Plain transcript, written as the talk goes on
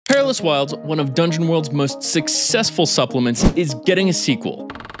Perilous Wilds, one of Dungeon World's most successful supplements, is getting a sequel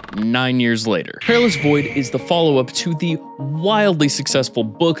 9 years later. Perilous Void is the follow-up to the wildly successful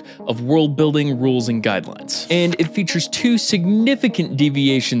book of world-building rules and guidelines, and it features two significant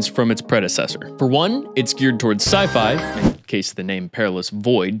deviations from its predecessor. For one, it's geared towards sci-fi, in case the name Perilous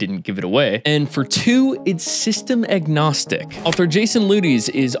Void didn't give it away, and for two, it's system agnostic. Author Jason Ludes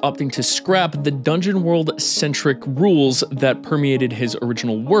is opting to scrap the Dungeon World-centric rules that permeated his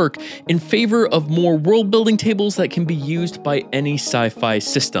original work in favor of more world-building tables that can be used by any sci-fi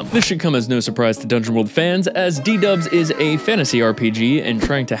system. This should come as no surprise to Dungeon World fans, as D-Dubs is a fantasy RPG, and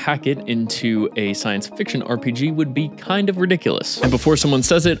trying to hack it into a science fiction RPG would be kind of ridiculous. And before someone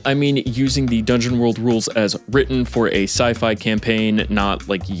says it, I mean using the Dungeon World rules as written for a sci-fi campaign, not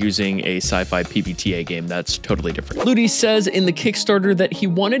like using a sci-fi PBTA game. That's totally different. Ludes says in the Kickstarter that he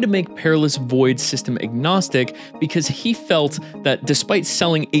wanted to make Perilous Void system agnostic because he felt that despite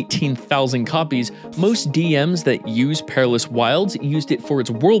selling 18,000 copies, most DMs that use Perilous Wilds used it for its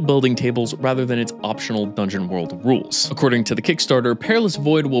world-building tables rather than its optional Dungeon World rules. According to the Kickstarter, Perilous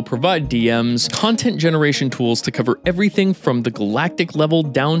Void will provide DMs content generation tools to cover everything from the galactic level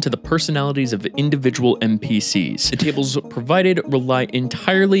down to the personalities of individual NPCs. The tables provided rely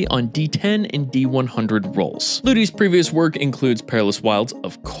entirely on D10 and D100 rolls. Ludes' previous work includes Perilous Wilds,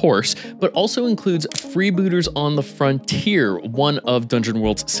 of course, but also includes Freebooters on the Frontier, one of Dungeon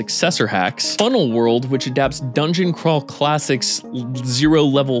World's successor hacks, Funnel World, which adapts Dungeon Crawl Classics'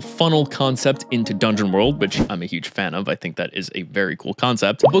 zero-level funnel concept into Dungeon World, which I'm a huge fan of. I think that is a very cool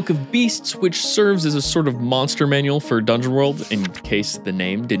concept. Book of Beasts, which serves as a sort of monster manual for Dungeon World, in case the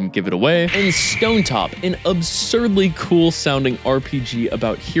name didn't give it away, and Stonetop, an absurdly cool sounding RPG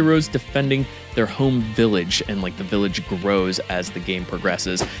about heroes defending their home village, and like the village grows as the game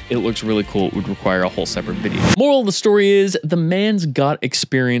progresses. It looks really cool. It would require a whole separate video. Moral of the story is, the man's got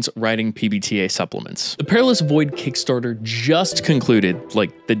experience writing PBTA supplements. The Perilous Void Kickstarter just concluded,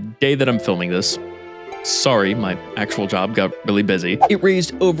 like the day that I'm filming this. Sorry, my actual job got really busy. It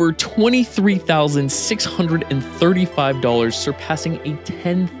raised over $23,635, surpassing a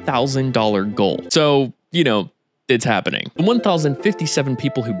 $10,000 goal. So, you know, it's happening. The 1,057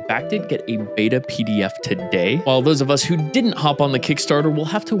 people who backed it get a beta PDF today, while those of us who didn't hop on the Kickstarter will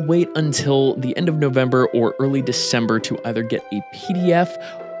have to wait until the end of November or early December to either get a PDF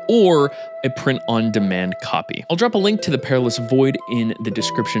or a print-on-demand copy. I'll drop a link to the Perilous Void in the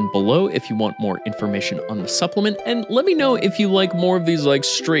description below if you want more information on the supplement, and let me know if you like more of these like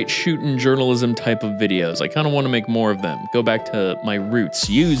straight shooting journalism type of videos. I kind of want to make more of them. Go back to my roots,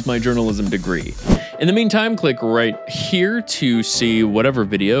 use my journalism degree. In the meantime, click right here to see whatever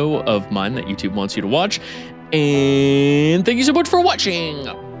video of mine that YouTube wants you to watch, and thank you so much for watching!